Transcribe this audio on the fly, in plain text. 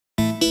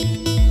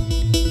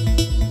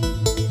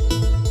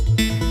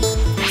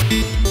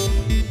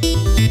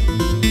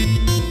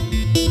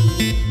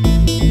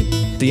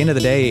the end of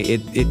the day,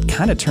 it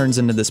kind of turns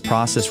into this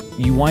process.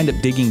 You wind up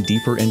digging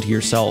deeper into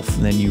yourself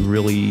than you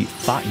really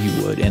thought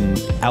you would, and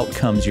out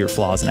comes your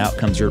flaws, and out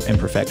comes your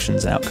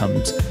imperfections, and out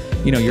comes,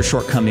 your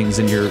shortcomings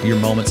and your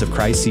moments of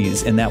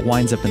crises, and that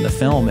winds up in the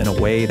film in a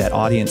way that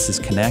audiences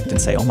connect and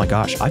say, oh my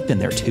gosh, I've been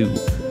there too.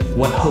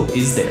 What hope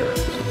is there?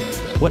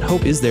 What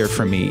hope is there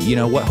for me?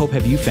 What hope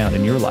have you found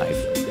in your life?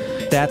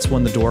 That's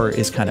when the door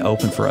is kind of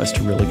open for us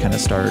to really kind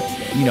of start,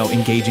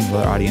 engaging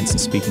with our audience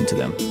and speaking to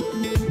them.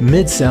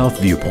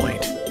 Mid-South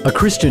Viewpoint, a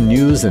Christian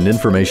news and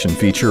information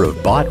feature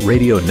of Bott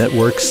Radio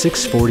Network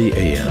 640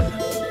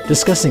 AM,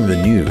 discussing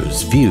the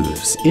news,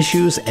 views,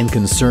 issues, and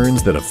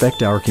concerns that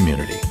affect our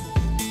community.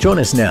 Join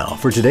us now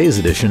for today's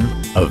edition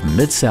of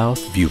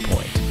Mid-South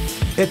Viewpoint.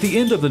 At the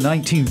end of the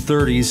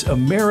 1930s,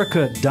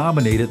 America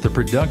dominated the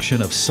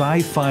production of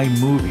sci-fi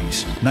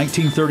movies.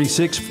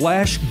 1936,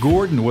 Flash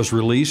Gordon was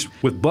released,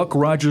 with Buck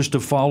Rogers to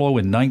follow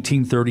in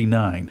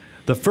 1939.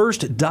 The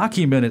first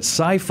documented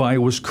sci-fi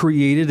was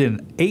created in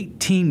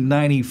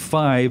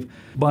 1895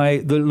 by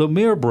the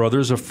Lumiere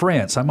brothers of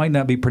France. I might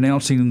not be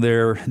pronouncing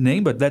their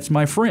name, but that's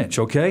my French,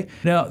 okay?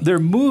 Now, their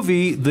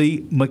movie,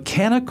 The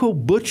Mechanical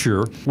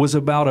Butcher, was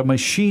about a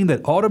machine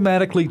that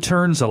automatically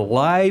turns a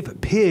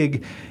live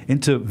pig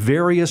into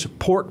various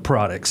pork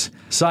products.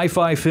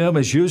 Sci-fi film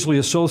is usually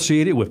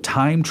associated with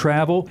time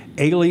travel,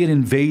 alien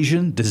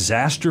invasion,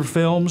 disaster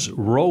films,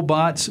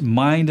 robots,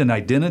 mind and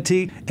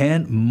identity,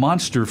 and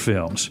monster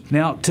films.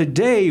 Now,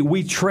 today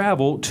we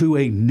travel to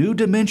a new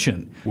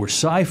dimension where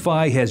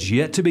sci-fi has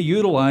yet to be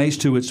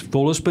utilized to its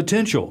fullest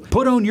potential.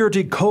 Put on your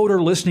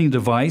decoder listening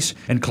device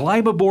and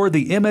climb aboard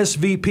the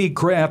MSVP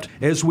craft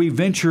as we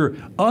venture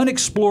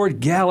unexplored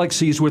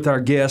galaxies with our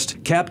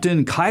guest,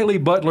 Captain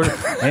Kylie Butler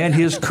and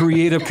his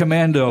creative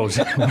commandos.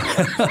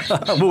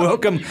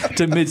 Welcome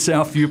to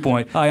Mid-South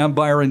Viewpoint. Hi, I'm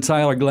Byron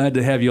Tyler. Glad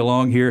to have you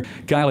along here.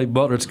 Kylie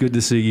Butler, it's good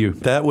to see you.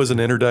 That was an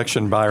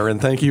introduction, Byron.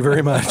 Thank you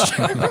very much.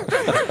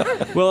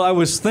 Well, I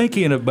was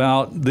thinking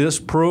about this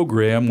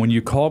program when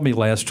you called me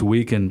last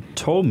week and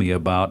told me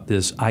about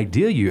this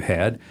idea you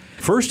had.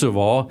 First of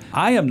all,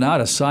 I am not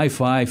a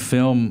sci-fi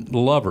film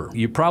lover.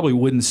 You probably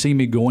wouldn't see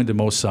me going to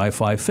most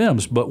sci-fi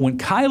films, but when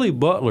Kylie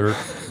Butler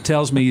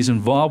tells me he's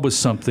involved with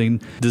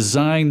something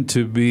designed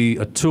to be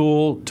a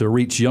tool to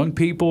reach young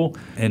people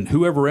and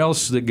whoever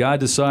else that God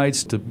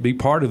decides to be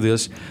part of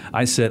this,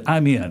 I said,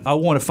 I'm in. I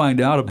want to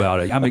find out about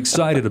it. I'm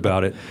excited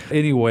about it.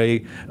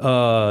 Anyway,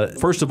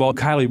 first of all,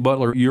 Kylie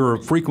Butler, you're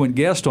a frequent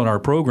guest on our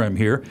program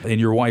here, and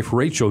your wife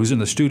Rachel, who's in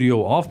the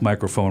studio off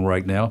microphone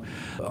right now,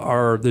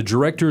 are the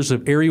directors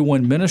of Area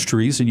 1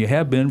 Ministries, and you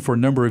have been for a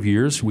number of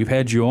years. We've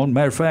had you on.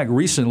 Matter of fact,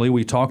 recently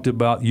we talked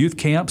about youth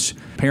camps,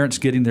 parents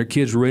getting their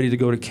kids ready to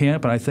go to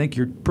camp, and I think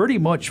you're pretty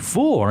much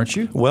full, aren't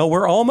you? Well,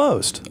 we're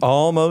almost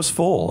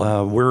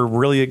full. We're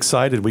really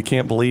excited. We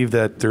can't believe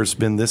that there's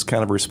been this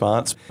kind of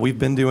response. We've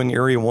been doing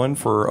Area 1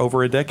 for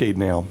over a decade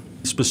now.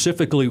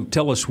 Specifically,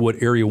 tell us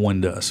what Area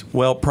 1 does.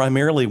 Well,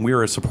 primarily,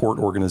 we're a support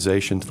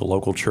organization to the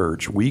local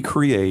church. We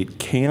create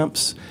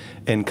camps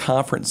and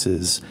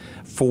conferences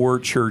for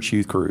church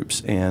youth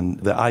groups. And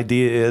the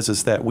idea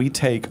is that we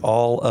take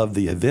all of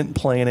the event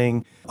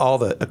planning, all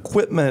the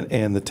equipment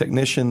and the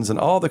technicians and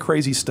all the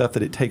crazy stuff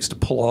that it takes to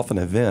pull off an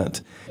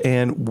event,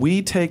 and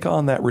we take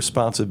on that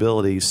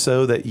responsibility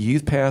so that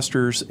youth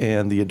pastors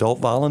and the adult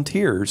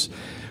volunteers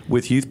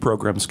with youth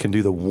programs can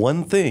do the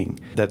one thing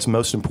that's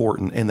most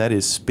important, and that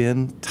is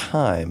spend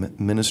time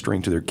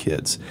ministering to their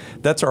kids.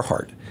 That's our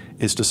heart,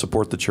 is to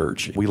support the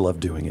church. We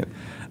love doing it.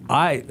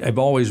 I have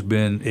always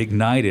been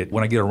ignited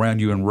when I get around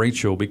you and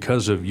Rachel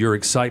because of your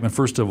excitement,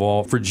 first of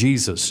all, for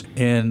Jesus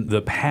and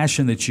the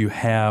passion that you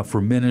have for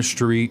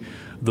ministry,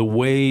 the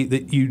way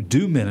that you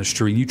do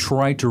ministry. You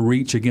try to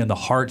reach, again, the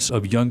hearts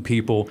of young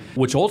people,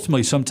 which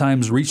ultimately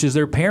sometimes reaches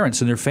their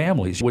parents and their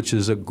families, which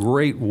is a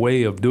great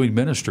way of doing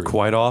ministry.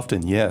 Quite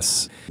often,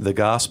 yes. The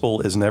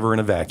gospel is never in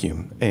a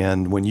vacuum.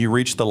 And when you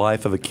reach the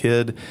life of a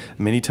kid,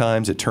 many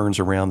times it turns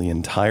around the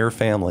entire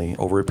family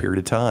over a period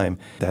of time.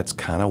 That's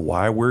kind of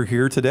why we're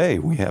here today.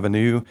 We have a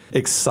new,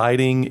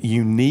 exciting,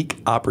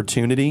 unique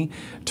opportunity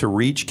to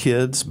reach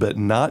kids, but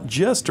not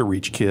just to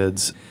reach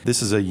kids.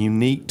 This is a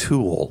unique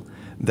tool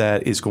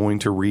that is going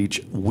to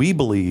reach, we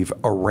believe,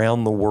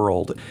 around the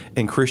world.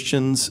 And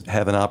Christians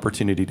have an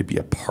opportunity to be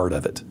a part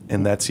of it.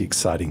 And that's the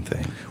exciting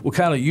thing. Well,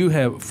 Kylie, you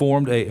have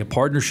formed a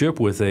partnership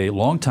with a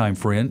longtime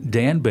friend,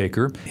 Dan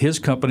Baker, his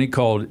company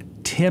called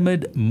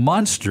Timid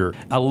Monster.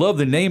 I love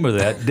the name of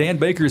that. Dan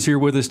Baker is here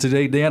with us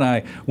today. Dan,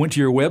 I went to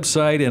your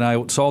website and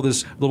I saw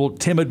this little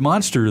timid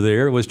monster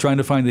there. I was trying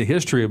to find the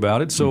history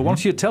about it. So why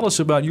don't you tell us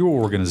about your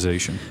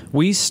organization?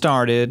 We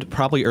started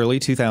probably early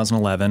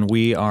 2011.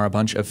 We are a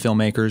bunch of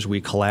filmmakers.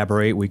 We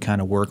collaborate. We kind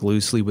of work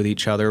loosely with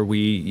each other.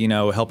 We,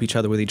 help each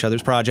other with each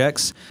other's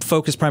projects.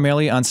 Focus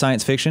primarily on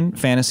science fiction,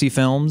 fantasy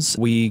films.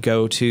 We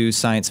go to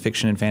science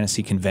fiction and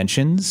fantasy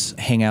conventions,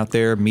 hang out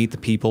there, meet the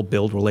people,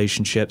 build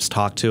relationships,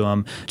 talk to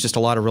them. Just a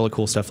a lot of really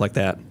cool stuff like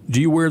that.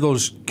 Do you wear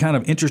those kind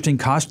of interesting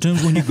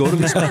costumes when you go to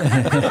this?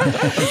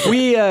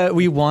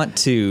 We want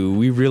to.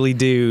 We really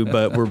do,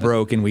 but we're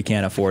broke and we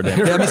can't afford it.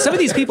 I mean, some of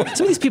these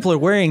people are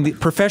wearing the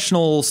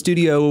professional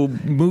studio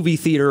movie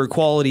theater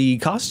quality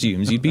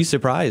costumes. You'd be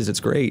surprised. It's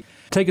great.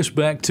 Take us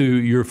back to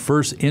your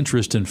first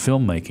interest in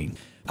filmmaking.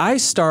 I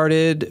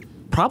started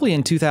probably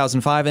in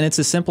 2005, and it's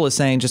as simple as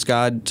saying just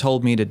God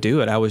told me to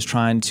do it.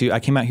 I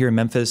came out here in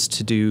Memphis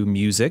to do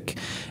music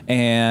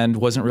and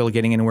wasn't really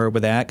getting anywhere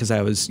with that because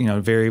I was,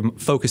 very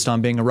focused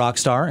on being a rock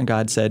star, and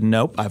God said,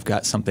 nope, I've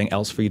got something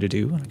else for you to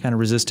do. I kind of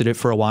resisted it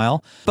for a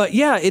while. But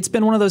yeah, it's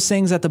been one of those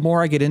things that the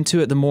more I get into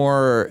it, the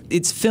more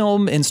it's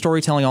film and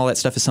storytelling, all that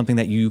stuff is something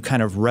that you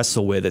kind of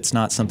wrestle with. It's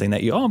not something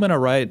that I'm going to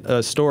write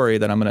a story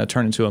that I'm going to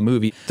turn into a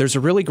movie. There's a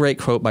really great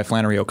quote by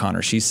Flannery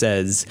O'Connor. She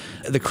says,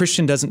 the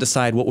Christian doesn't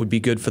decide what would be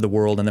good for the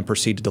world and then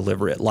proceed to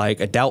deliver it.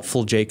 Like a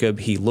doubtful Jacob,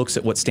 he looks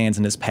at what stands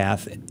in his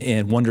path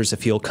and wonders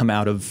if he'll come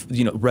out of,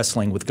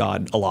 wrestling with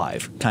God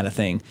alive kind of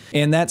thing.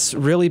 And that's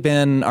really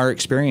been our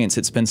experience.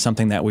 It's been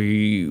something that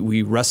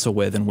we wrestle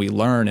with and we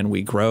learn and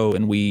we grow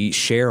and we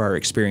share our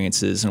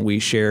experiences and we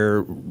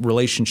share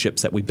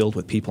relationships that we build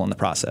with people in the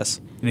process.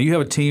 Now, you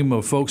have a team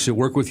of folks that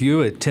work with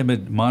you at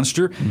Timid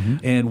Monster,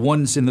 and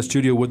one's in the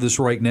studio with us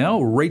right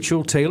now,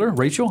 Rachel Taylor.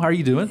 Rachel, how are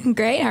you doing?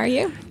 Great, how are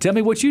you? Tell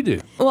me what you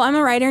do. Well, I'm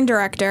a writer and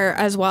director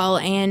as well,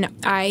 and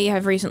I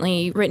have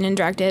recently written and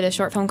directed a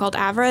short film called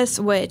Avarice,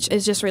 which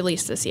is just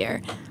released this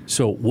year.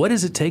 So what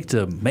does it take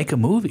to make a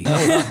movie?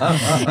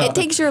 It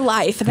takes your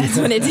life. That's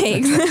what it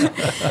takes.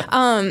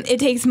 It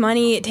takes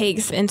money, it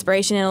takes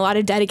inspiration, and a lot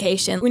of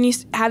dedication. When you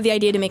have the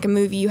idea to make a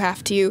movie, you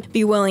have to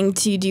be willing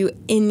to do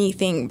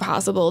anything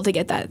possible to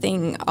get that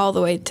thing all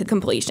the way to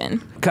completion.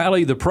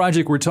 Kylie, the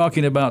project we're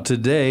talking about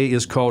today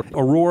is called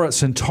Aurora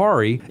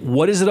Centauri.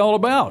 What is it all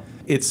about?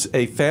 It's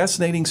a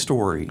fascinating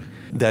story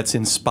that's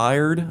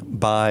inspired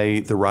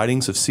by the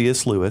writings of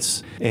C.S.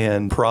 Lewis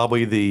and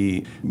probably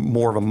the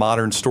more of a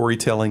modern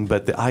storytelling,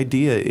 but the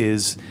idea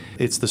is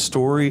it's the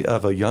story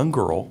of a young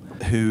girl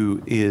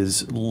who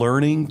is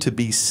learning to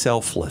be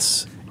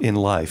selfless in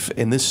life.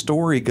 And this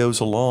story goes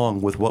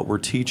along with what we're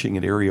teaching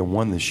at Area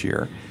 1 this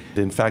year.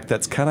 In fact,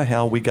 that's kind of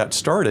how we got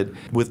started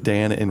with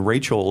Dan and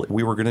Rachel.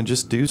 We were going to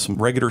just do some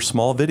regular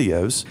small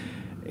videos.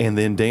 And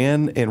then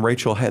Dan and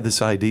Rachel had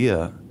this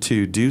idea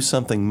to do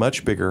something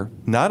much bigger,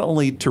 not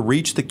only to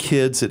reach the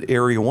kids at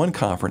Area 1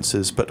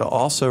 conferences, but to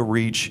also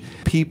reach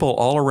people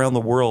all around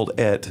the world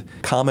at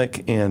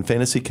comic and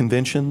fantasy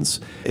conventions,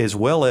 as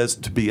well as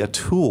to be a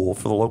tool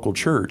for the local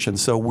church. And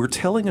so we're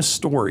telling a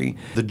story,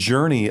 the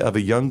journey of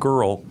a young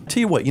girl.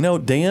 Tell you what,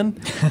 Dan,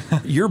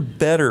 you're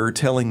better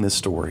telling this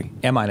story.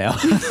 Am I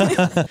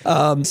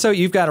now? So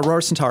you've got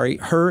Aurora Centauri,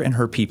 her and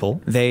her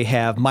people. They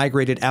have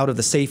migrated out of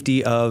the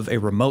safety of a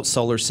remote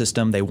solar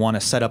system. They want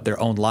to set up their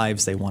own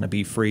lives. They want to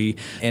be free.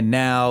 And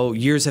now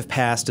years have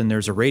passed and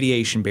there's a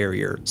radiation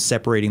barrier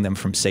separating them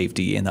from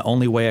safety. And the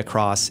only way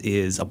across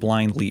is a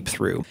blind leap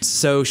through.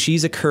 So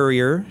she's a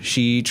courier.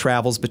 She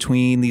travels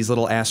between these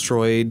little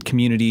asteroid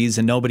communities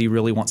and nobody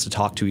really wants to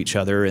talk to each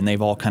other. And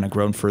they've all kind of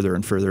grown further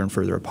and further and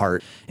further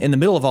apart. In the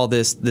middle of all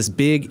this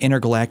big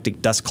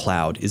intergalactic dust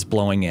cloud is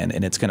blowing in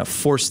and it's going to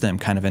force them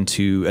kind of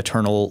into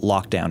eternal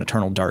lockdown,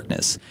 eternal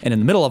darkness. And in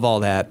the middle of all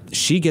that,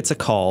 she gets a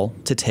call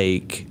to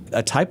take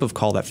a type of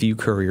call that few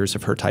couriers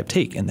of her type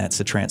take, and that's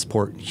to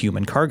transport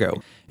human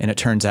cargo. And it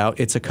turns out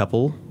it's a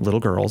couple little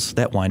girls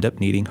that wind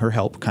up needing her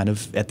help kind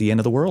of at the end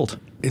of the world.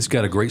 It's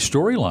got a great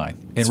storyline.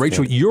 And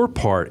Rachel, your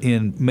part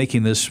in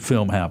making this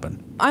film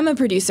happen. I'm a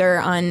producer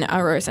on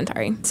Aurora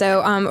Centauri.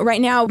 So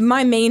right now,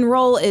 my main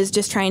role is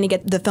just trying to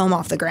get the film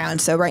off the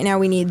ground. So right now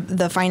we need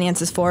the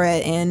finances for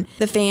it and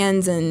the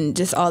fans and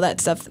just all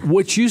that stuff.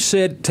 What you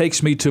said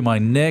takes me to my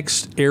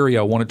next area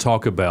I want to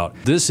talk about.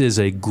 This is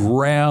a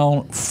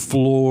ground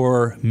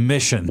floor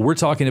mission. We're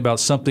talking about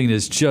something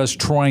that's just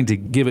trying to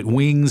give it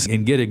wings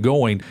and get it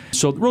going.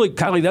 So really,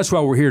 Kylie, that's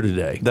why we're here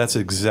today. That's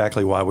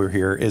exactly why we're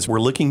here, is we're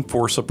looking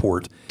for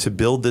support to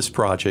build this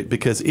project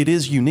because it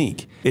is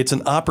unique. It's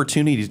an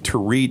opportunity to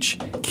reach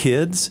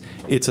kids.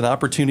 It's an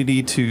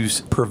opportunity to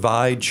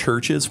provide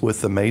churches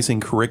with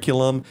amazing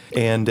curriculum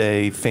and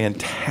a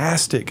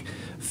fantastic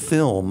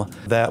film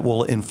that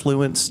will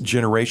influence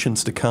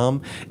generations to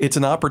come. It's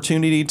an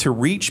opportunity to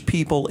reach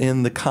people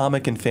in the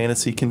comic and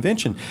fantasy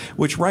convention,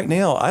 which right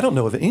now, I don't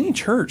know of any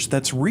church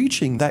that's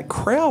reaching that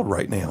crowd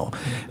right now.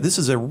 This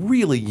is a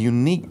really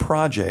unique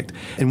project,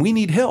 and we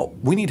need help.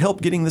 We need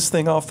help getting this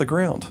thing off the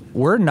ground.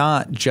 We're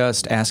not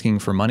just asking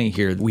for money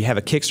here. We have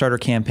a Kickstarter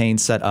campaign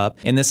set up,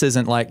 and this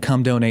isn't like,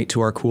 come donate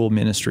to our cool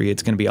ministry.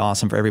 It's going to be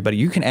awesome for everybody.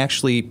 You can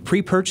actually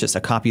pre-purchase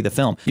a copy of the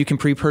film. You can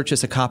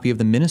pre-purchase a copy of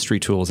the ministry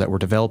tools that we're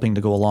developing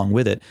to go along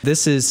with it.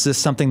 This is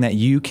just something that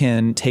you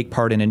can take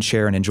part in and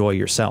share and enjoy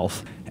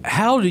yourself.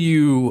 How do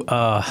you,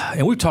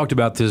 and we've talked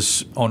about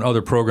this on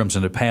other programs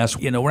in the past,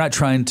 we're not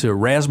trying to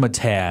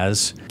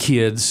razzmatazz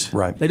kids.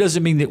 Right. That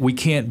doesn't mean that we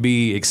can't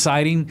be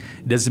exciting.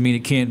 It doesn't mean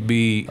it can't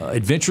be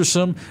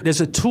adventuresome.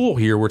 There's a tool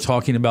here we're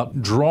talking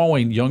about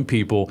drawing young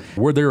people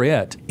where they're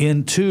at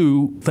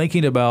into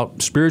thinking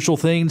about spiritual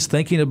things,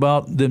 thinking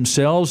about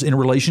themselves in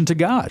relation to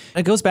God.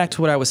 It goes back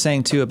to what I was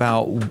saying, too,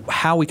 about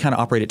how we kind of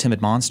operate at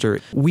Timid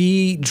Monster.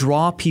 We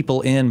draw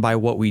people in by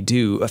what we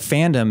do. A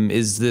fandom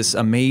is this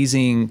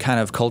amazing kind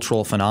of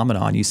cultural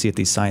phenomenon you see at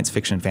these science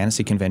fiction and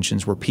fantasy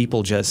conventions where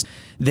people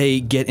they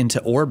get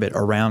into orbit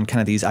around kind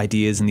of these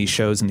ideas and these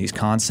shows and these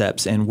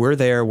concepts. And we're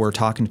there, we're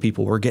talking to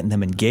people, we're getting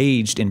them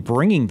engaged and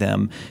bringing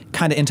them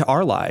kind of into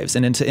our lives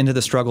and into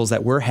the struggles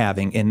that we're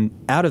having. And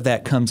out of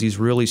that comes these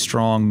really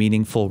strong,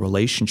 meaningful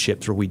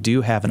relationships where we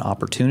do have an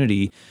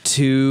opportunity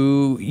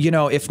to,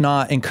 if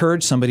not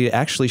encourage somebody to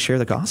actually share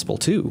the gospel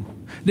too.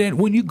 Dan,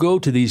 when you go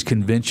to these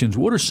conventions,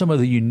 what are some of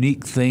the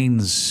unique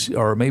things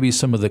or maybe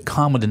some of the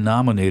common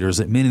denominators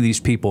that many of these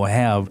people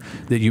have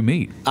that you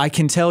meet? I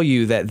can tell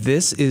you that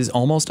this is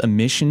almost a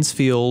missions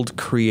field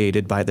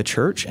created by the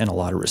church in a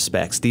lot of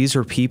respects. These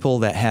are people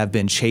that have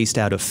been chased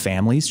out of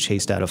families,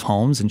 chased out of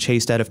homes, and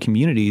chased out of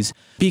communities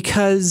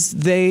because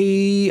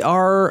they're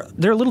a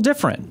little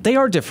different. They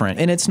are different,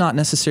 and it's not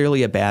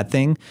necessarily a bad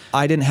thing.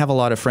 I didn't have a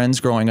lot of friends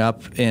growing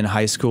up in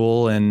high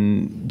school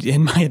and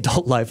in my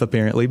adult life,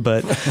 apparently,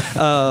 but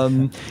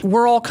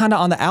we're all kind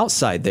of on the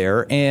outside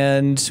there,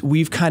 and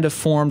we've kind of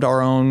formed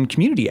our own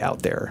community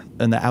out there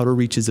in the outer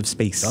reaches of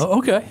space. Oh,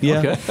 okay. Yeah.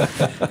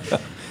 Okay.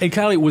 Hey,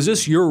 Kylie, was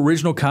this your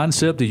original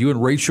concept that you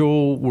and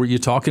Rachel, were you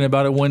talking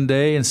about it one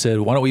day and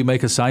said, why don't we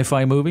make a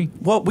sci-fi movie?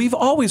 Well, we've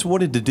always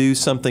wanted to do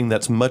something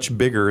that's much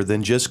bigger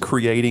than just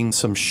creating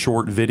some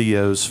short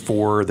videos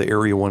for the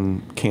Area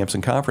 1 camps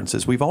and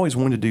conferences. We've always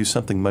wanted to do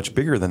something much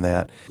bigger than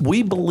that.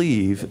 We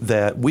believe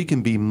that we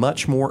can be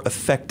much more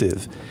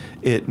effective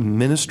at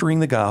ministering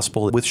the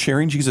gospel with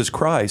sharing Jesus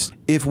Christ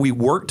if we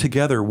work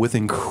together with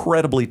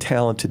incredibly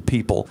talented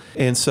people.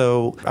 And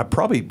so I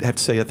probably have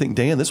to say, I think,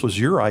 Dan, this was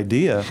your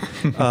idea.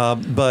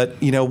 But,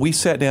 we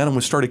sat down and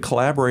we started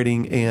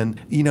collaborating, and,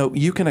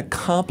 you can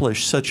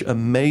accomplish such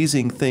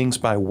amazing things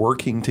by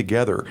working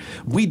together.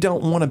 We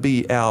don't want to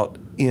be out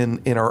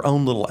in our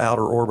own little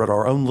outer orbit,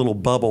 our own little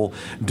bubble,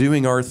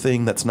 doing our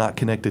thing that's not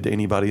connected to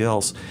anybody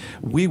else.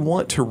 We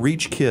want to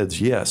reach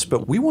kids, yes,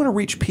 but we want to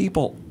reach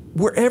people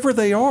wherever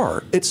they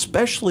are,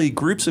 especially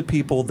groups of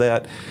people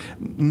that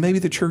maybe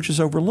the church has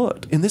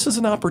overlooked. And this is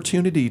an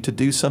opportunity to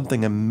do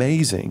something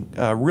amazing,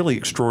 really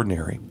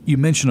extraordinary. You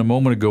mentioned a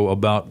moment ago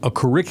about a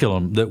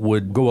curriculum that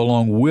would go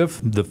along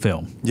with the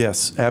film.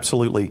 Yes,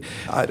 absolutely.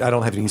 I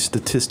don't have any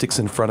statistics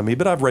in front of me,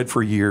 but I've read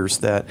for years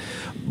that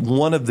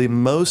one of the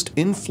most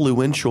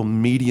influential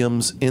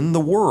mediums in the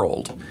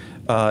world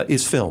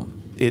is film.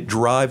 It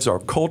drives our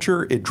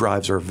culture, it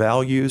drives our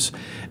values,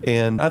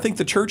 and I think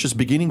the church is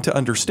beginning to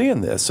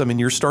understand this. I mean,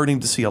 you're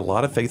starting to see a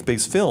lot of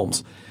faith-based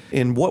films.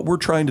 And what we're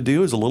trying to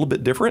do is a little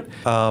bit different,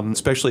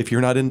 especially if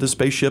you're not into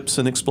spaceships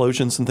and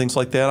explosions and things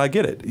like that. I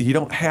get it. You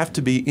don't have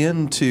to be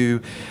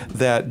into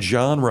that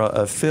genre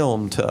of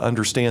film to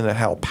understand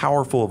how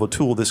powerful of a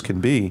tool this can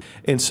be.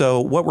 And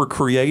so what we're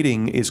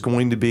creating is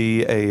going to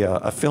be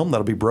a film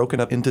that'll be broken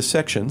up into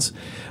sections.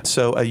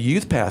 So a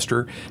youth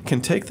pastor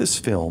can take this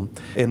film,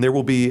 and there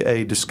will be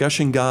a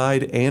discussion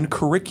guide and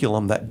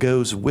curriculum that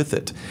goes with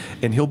it.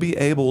 And he'll be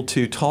able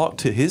to talk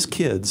to his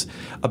kids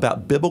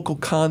about biblical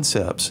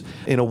concepts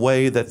in a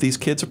way that these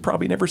kids have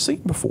probably never seen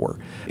before,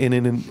 in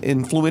an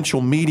influential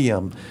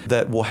medium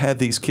that will have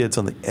these kids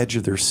on the edge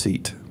of their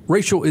seat.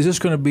 Rachel, is this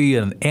going to be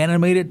an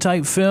animated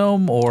type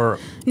film or?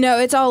 No,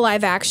 it's all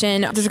live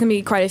action. There's going to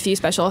be quite a few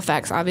special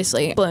effects,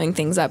 obviously. Blowing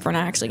things up, we're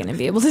not actually going to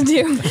be able to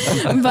do.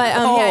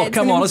 But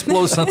come on, let's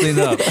blow something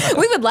up.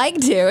 We would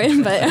like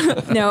to,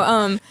 but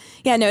no.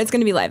 It's going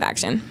to be live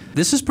action.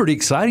 This is pretty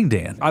exciting,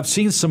 Dan. I've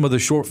seen some of the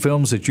short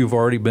films that you've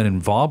already been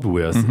involved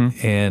with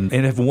and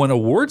have won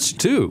awards,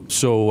 too.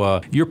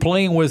 So you're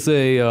playing with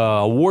a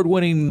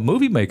award-winning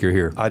movie maker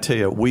here. I tell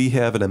you, we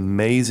have an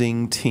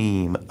amazing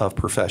team of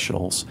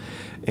professionals,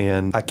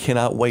 and I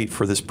cannot wait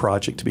for this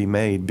project to be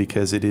made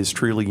because it is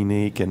truly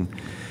unique, and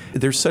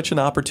there's such an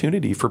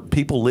opportunity for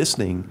people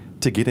listening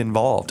to get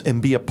involved and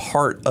be a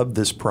part of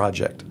this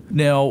project.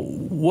 Now,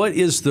 what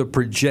is the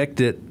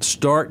projected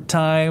start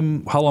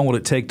time? How long will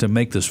it take to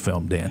make this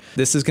film, Dan?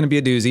 This is going to be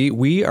a doozy.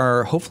 We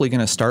are hopefully going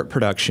to start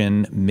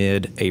production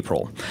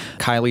mid-April.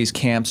 Kylie's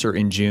camps are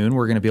in June.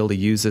 We're going to be able to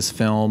use this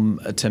film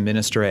to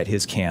minister at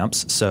his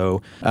camps.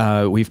 So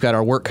we've got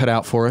our work cut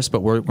out for us,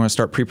 but we're going to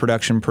start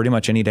pre-production pretty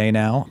much any day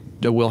now.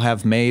 We'll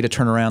have May to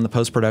turn around the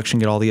post-production,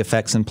 get all the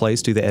effects in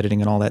place, do the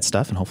editing and all that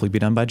stuff, and hopefully be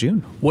done by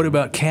June. What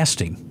about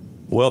casting?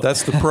 Well,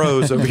 that's the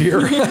pros over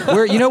here.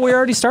 We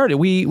already started.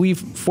 We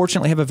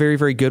fortunately have a very,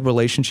 very good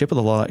relationship with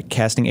a lot of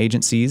casting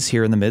agencies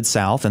here in the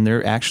Mid-South, and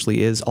there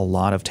actually is a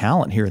lot of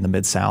talent here in the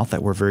Mid-South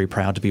that we're very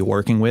proud to be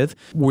working with.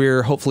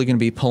 We're hopefully going to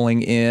be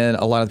pulling in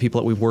a lot of the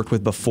people that we've worked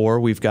with before.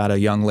 We've got a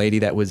young lady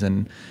that was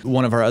in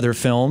one of our other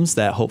films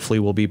that hopefully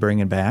we'll be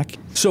bringing back.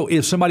 So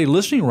if somebody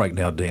listening right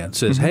now, Dan,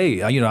 says,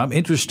 hey, I'm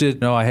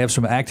interested, I have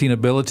some acting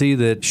ability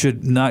that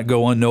should not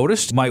go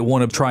unnoticed, might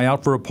want to try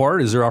out for a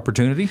part, is there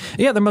opportunity?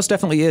 Yeah, there most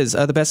definitely is.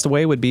 The best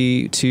way would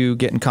be to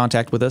get in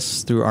contact with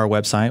us through our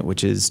website,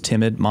 which is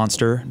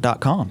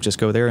timidmonster.com. Just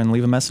go there and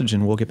leave a message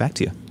and we'll get back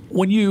to you.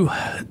 When you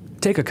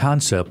take a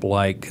concept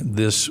like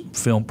this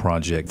film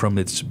project from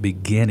its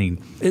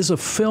beginning, as a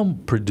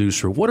film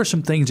producer, what are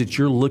some things that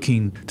you're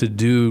looking to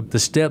do, the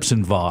steps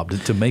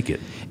involved to make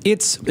it?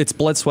 It's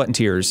blood, sweat, and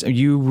tears.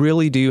 You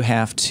really do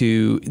have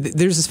to.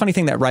 There's this funny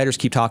thing that writers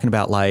keep talking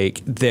about,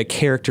 like the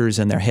characters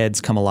in their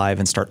heads come alive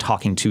and start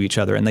talking to each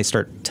other, and they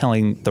start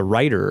telling the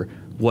writer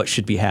what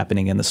should be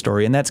happening in the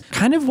story. And that's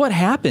kind of what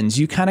happens.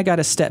 You kind of got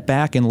to step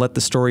back and let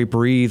the story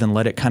breathe and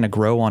let it kind of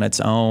grow on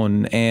its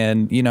own.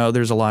 And,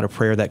 there's a lot of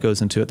prayer that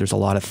goes into it. There's a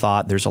lot of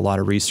thought. There's a lot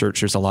of research.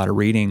 There's a lot of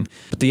reading.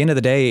 But at the end of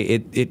the day,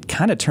 it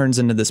kind of turns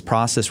into this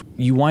process.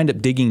 You wind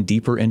up digging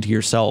deeper into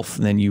yourself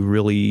than you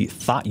really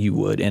thought you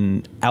would.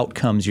 And out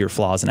comes your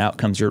flaws, and out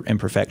comes your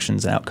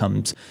imperfections, and out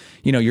comes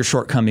your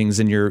shortcomings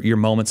and your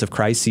moments of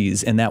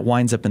crises. And that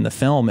winds up in the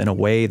film in a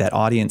way that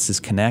audiences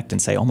connect and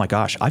say, oh my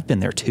gosh, I've been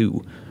there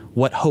too.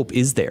 What hope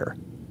is there?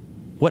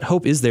 What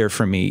hope is there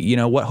for me?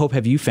 What hope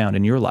have you found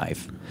in your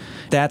life?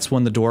 That's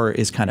when the door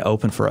is kind of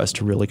open for us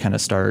to really kind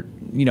of start,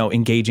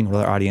 engaging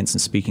with our audience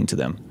and speaking to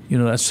them.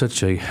 That's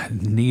such a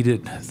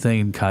needed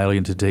thing, Kylie,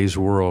 in today's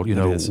world.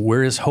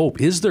 Where is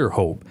hope? Is there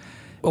hope?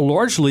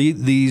 Largely,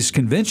 these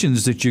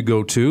conventions that you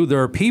go to,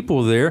 there are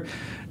people there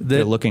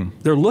that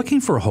they're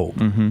looking for hope,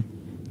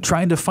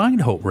 trying to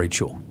find hope,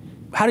 Rachel.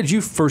 How did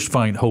you first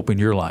find hope in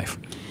your life?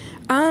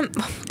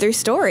 Through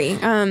story.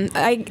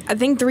 I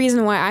think the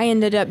reason why I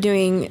ended up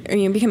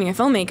becoming a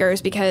filmmaker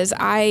is because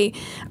I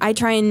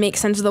try and make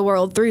sense of the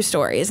world through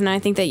stories, and I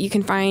think that you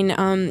can find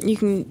you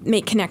can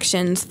make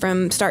connections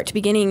from start to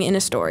beginning in a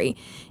story.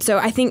 So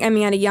I think at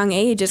a young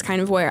age is kind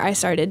of where I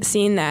started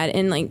seeing that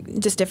in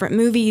just different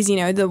movies.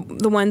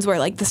 The ones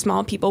where the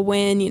small people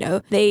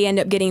win. They end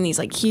up getting these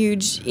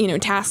huge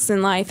tasks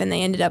in life, and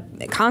they ended up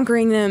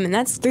conquering them, and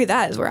that's through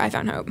that is where I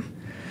found hope.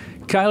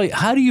 Kylie,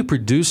 how do you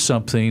produce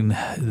something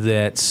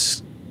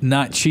that's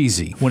not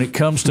cheesy when it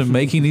comes to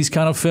making these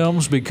kind of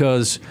films?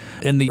 Because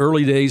in the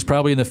early days,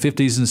 probably in the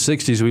 50s and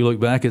 60s, we look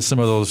back at some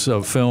of those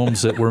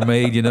films that were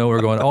made,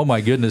 we're going, oh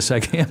my goodness, I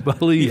can't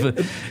believe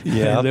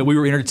that we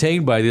were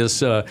entertained by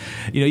this.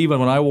 Even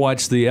when I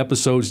watch the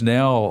episodes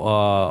now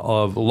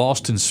of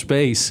Lost in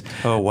Space.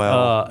 Oh,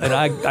 wow. And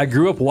I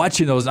grew up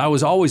watching those, and I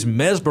was always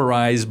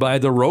mesmerized by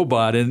the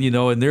robot and,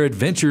 and their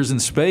adventures in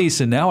space.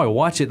 And now I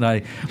watch it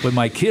with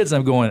my kids,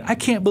 I'm going, I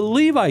can't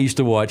believe I used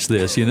to watch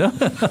this,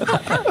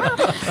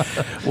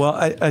 Well,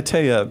 I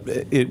tell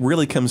you, it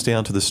really comes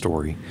down to the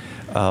story.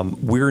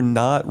 We're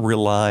not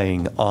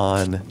relying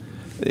on,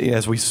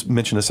 as we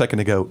mentioned a second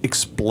ago,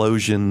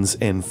 explosions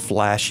and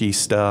flashy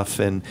stuff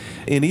and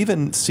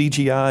even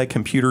CGI,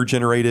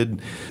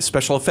 computer-generated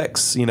special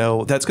effects.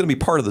 That's going to be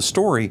part of the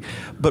story.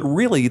 But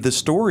really, the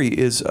story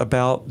is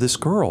about this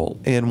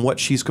girl and what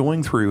she's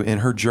going through in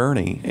her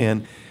journey.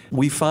 And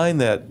we find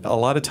that a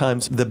lot of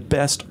times the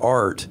best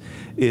art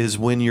is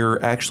when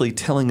you're actually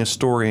telling a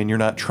story and you're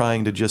not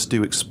trying to just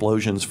do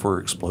explosions for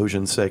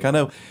explosion's sake. I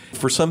know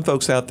for some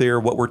folks out there,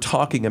 what we're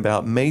talking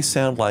about may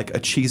sound like a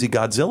cheesy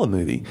Godzilla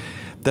movie.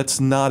 That's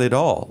not at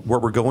all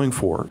what we're going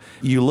for.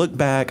 You look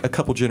back a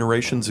couple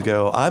generations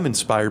ago, I'm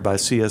inspired by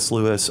C.S.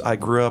 Lewis. I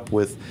grew up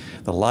with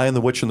The Lion,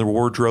 the Witch, and the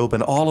Wardrobe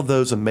and all of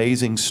those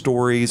amazing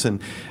stories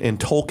and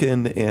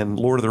Tolkien and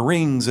Lord of the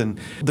Rings. And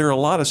there are a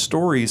lot of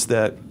stories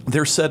that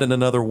they're set in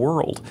another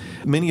world.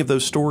 Many of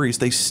those stories,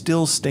 they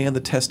still stand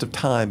the test of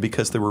time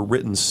because they were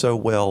written so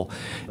well.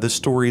 The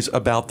stories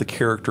about the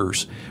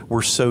characters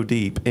were so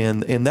deep.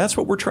 And that's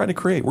what we're trying to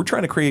create. We're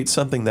trying to create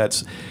something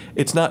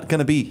it's not going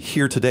to be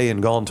here today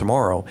and gone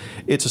tomorrow.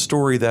 It's a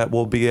story that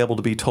will be able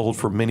to be told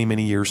for many,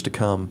 many years to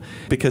come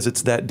because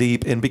it's that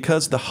deep and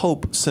because the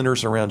hope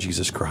centers around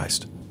Jesus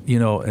Christ.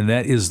 And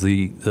that is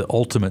the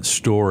ultimate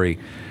story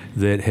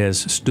that has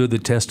stood the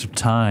test of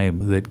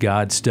time, that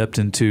God stepped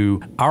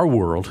into our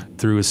world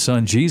through His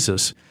Son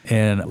Jesus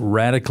and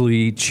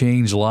radically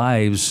changed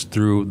lives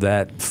through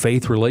that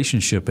faith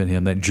relationship in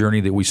Him, that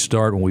journey that we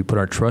start when we put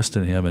our trust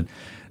in Him.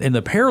 And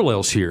the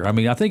parallels here,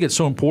 I think it's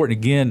so important,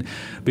 again,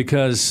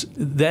 because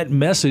that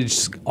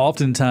message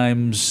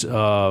oftentimes,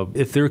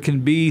 if there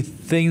can be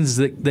things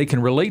that they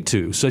can relate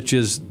to, such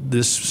as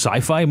this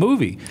sci-fi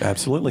movie.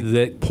 Absolutely.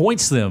 That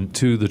points them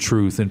to the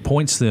truth and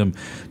points them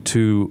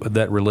to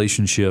that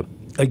relationship.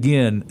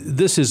 Again,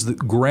 this is the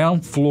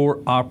ground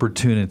floor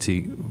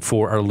opportunity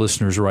for our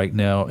listeners right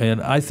now.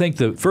 And I think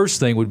the first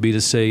thing would be to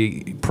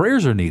say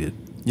prayers are needed.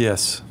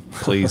 Yes.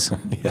 Please.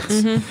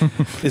 Yes.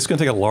 It's going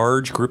to take a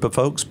large group of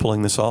folks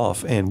pulling this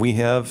off, and we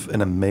have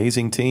an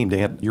amazing team.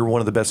 Dan, you're one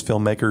of the best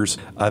filmmakers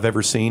I've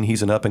ever seen.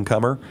 He's an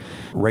up-and-comer.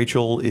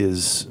 Rachel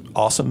is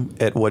awesome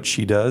at what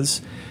she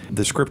does.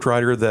 The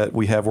scriptwriter that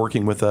we have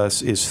working with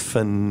us is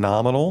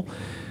phenomenal,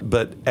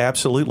 but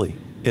absolutely,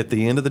 at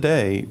the end of the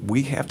day,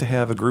 we have to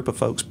have a group of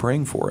folks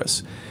praying for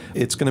us.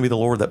 It's going to be the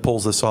Lord that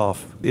pulls this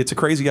off. It's a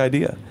crazy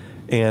idea,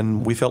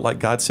 and we felt like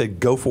God said,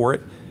 go for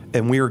it.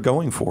 And we are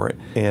going for it.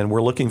 And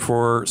we're looking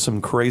for some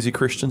crazy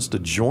Christians to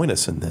join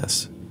us in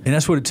this. And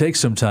that's what it takes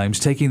sometimes,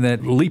 taking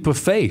that leap of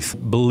faith,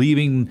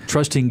 believing,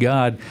 trusting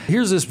God.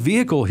 Here's this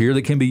vehicle here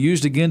that can be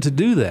used again to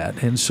do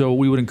that. And so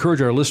we would encourage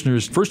our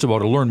listeners, first of all,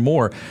 to learn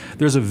more.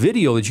 There's a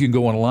video that you can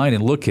go online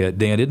and look at,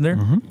 Dan, isn't there?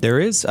 Mm-hmm. There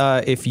is.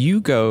 If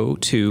you go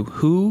to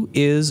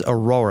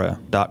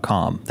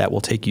whoisaurora.com, that will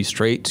take you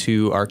straight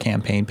to our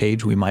campaign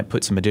page. We might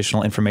put some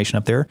additional information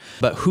up there.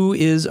 But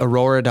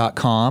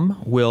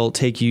whoisaurora.com will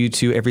take you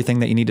to everything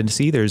that you need to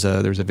see. There's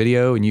a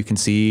video, and you can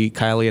see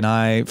Kylie and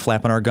I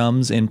flapping our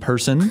gums in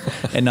person.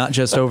 And not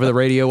just over the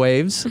radio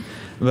waves.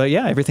 But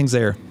yeah, everything's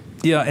there.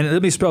 Yeah, and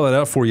let me spell that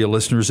out for you,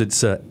 listeners.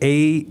 It's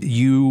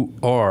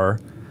A-U-R-O-R-A,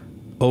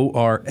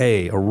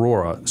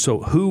 Aurora.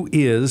 So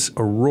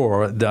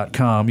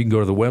whoisaurora.com. You can go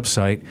to the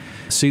website,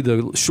 see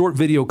the short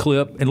video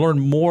clip, and learn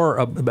more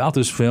about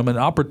this film and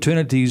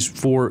opportunities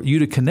for you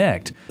to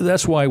connect.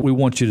 That's why we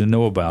want you to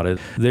know about it.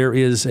 There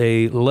is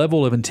a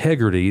level of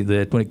integrity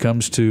that when it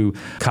comes to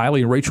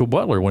Kylie and Rachel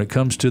Butler, when it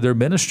comes to their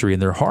ministry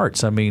and their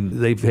hearts, I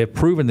mean, they have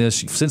proven this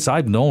since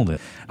I've known them.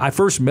 I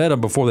first met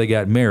them before they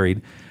got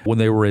married when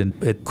they were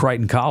at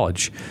Crichton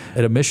College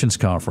at a missions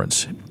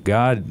conference.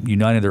 God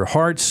united their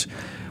hearts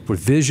with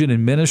vision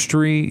and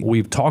ministry.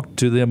 We've talked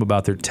to them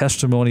about their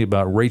testimony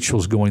about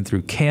Rachel's going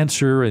through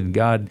cancer and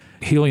God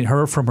healing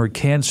her from her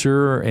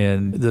cancer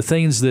and the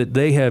things that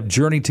they have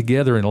journeyed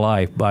together in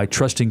life by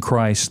trusting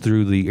Christ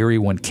through the Area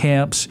 1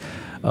 camps,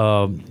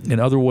 and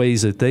other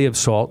ways that they have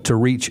sought to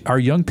reach our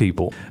young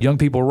people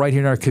right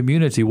here in our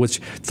community, which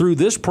through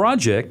this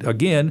project,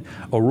 again,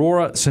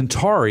 Aurora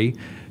Centauri,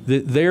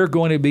 that they're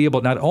going to be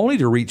able not only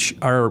to reach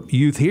our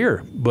youth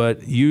here,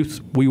 but youth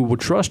we will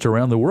trust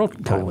around the world.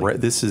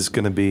 This is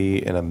going to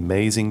be an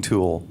amazing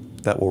tool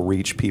that will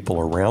reach people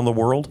around the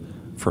world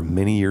for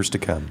many years to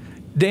come.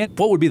 Dan,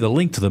 what would be the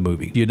link to the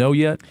movie? Do you know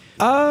yet?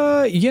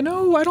 I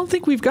don't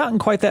think we've gotten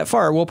quite that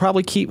far. We'll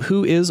probably keep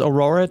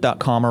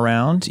whoisaurora.com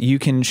around. You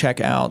can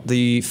check out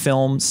the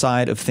film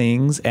side of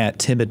things at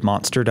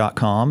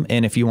timidmonster.com.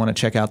 And if you want to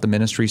check out the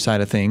ministry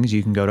side of things,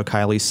 you can go to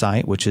Kylie's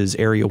site, which is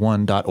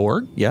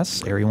area1.org.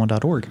 Yes,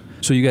 area1.org.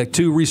 So you got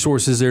two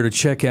resources there to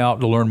check out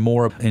to learn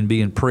more and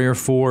be in prayer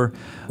for.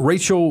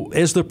 Rachel,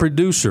 as the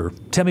producer,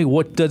 tell me,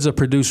 what does a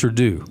producer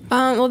do?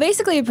 Well,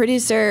 basically, a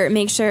producer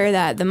makes sure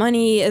that the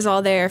money is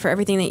all there for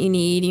everything that you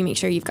need. You make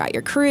sure you've got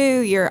your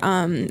crew,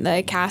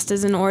 the cast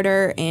is in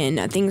order,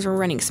 and things are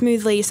running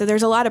smoothly. So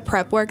there's a lot of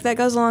prep work that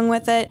goes along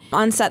with it.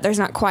 On set, there's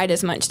not quite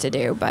as much to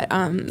do, but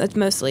that's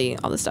mostly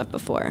all the stuff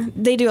before.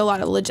 They do a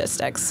lot of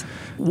logistics.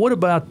 What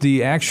about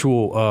the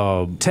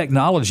actual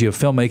technology of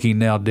filmmaking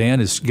now, Dan,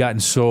 has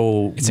gotten so...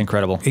 It's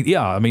incredible.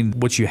 Yeah, I mean,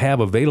 what you have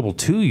available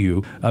to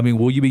you, I mean,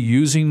 will you be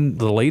using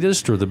the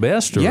latest or the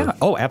best? Or? Yeah,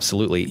 oh,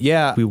 absolutely.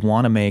 Yeah, we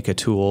want to make a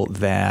tool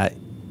that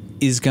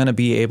is going to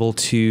be able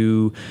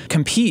to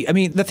compete. I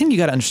mean, the thing you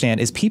got to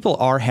understand is people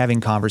are having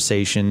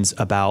conversations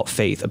about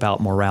faith, about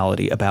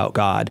morality, about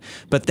God,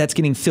 but that's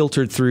getting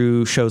filtered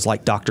through shows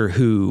like Doctor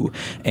Who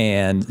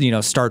and,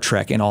 Star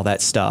Trek and all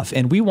that stuff.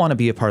 And we want to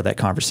be a part of that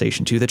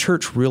conversation too. The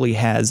church really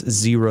has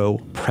zero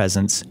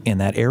presence in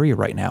that area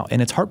right now,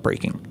 and it's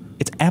heartbreaking.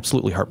 It's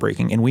absolutely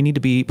heartbreaking, and we need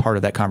to be part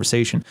of that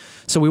conversation.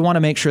 So we want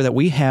to make sure that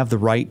we have the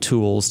right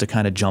tools to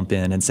kind of jump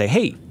in and say,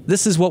 hey,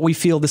 this is what we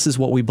feel, this is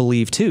what we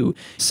believe too.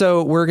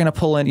 So we're going to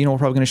pull in, we're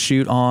probably going to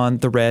shoot on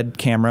the Red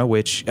camera,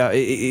 which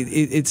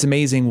it's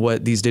amazing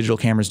what these digital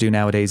cameras do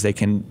nowadays. They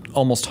can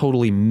almost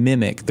totally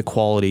mimic the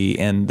quality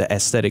and the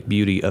aesthetic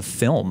beauty of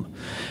film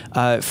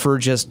for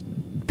just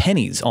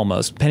pennies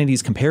almost,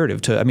 pennies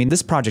comparative to,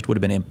 this project would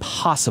have been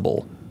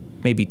impossible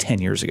maybe 10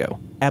 years ago.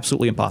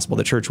 Absolutely impossible.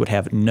 The church would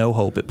have no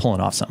hope at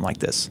pulling off something like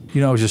this.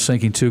 I was just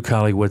thinking too,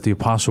 Kylie, what the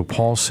Apostle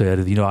Paul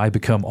said, I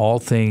become all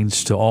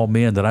things to all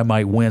men that I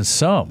might win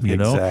some,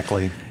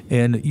 Exactly.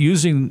 And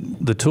using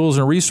the tools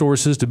and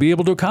resources to be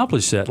able to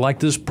accomplish that,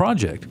 like this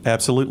project.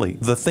 Absolutely.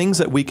 The things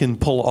that we can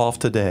pull off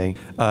today,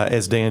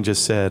 as Dan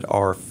just said,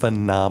 are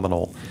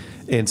phenomenal.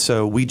 And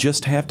so we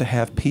just have to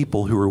have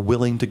people who are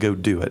willing to go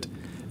do it.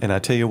 And I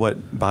tell you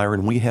what,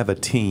 Byron, we have a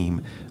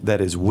team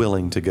that is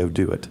willing to go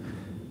do it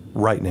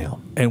right now.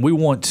 And we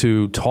want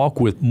to talk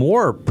with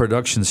more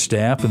production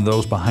staff and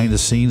those behind the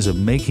scenes of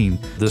making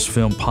this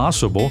film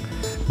possible,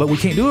 but we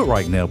can't do it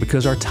right now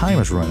because our time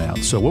has run out.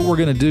 So what we're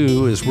going to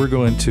do is we're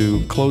going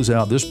to close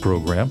out this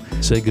program,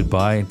 say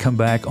goodbye, and come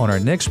back on our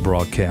next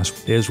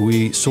broadcast as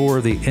we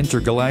soar the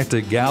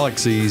intergalactic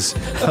galaxies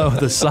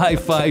of the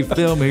sci-fi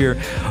film here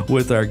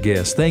with our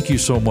guests. Thank you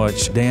so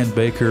much, Dan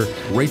Baker,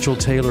 Rachel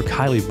Taylor,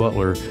 Kylie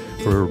Butler,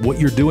 for what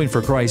you're doing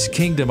for Christ's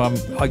kingdom. I'm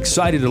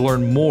excited to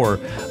learn more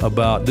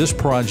about this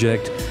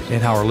project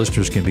and how our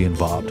listeners can be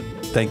involved.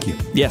 Thank you.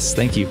 Yes,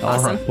 thank you. Awesome.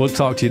 All right. We'll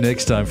talk to you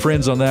next time.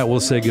 Friends, on that, we'll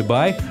say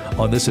goodbye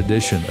on this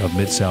edition of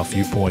Mid-South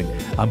Viewpoint.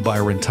 I'm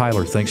Byron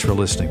Tyler. Thanks for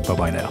listening.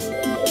 Bye-bye now.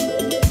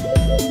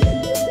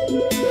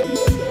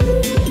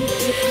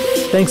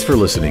 Thanks for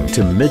listening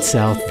to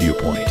Mid-South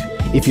Viewpoint.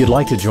 If you'd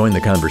like to join the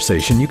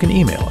conversation, you can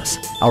email us.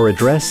 Our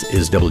address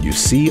is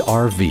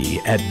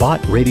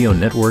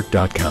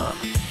wcrv@botradionetwork.com.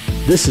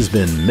 This has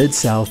been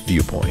Mid-South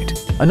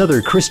Viewpoint,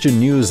 another Christian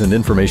news and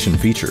information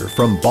feature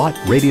from Bott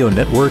Radio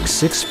Network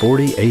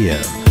 640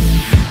 AM.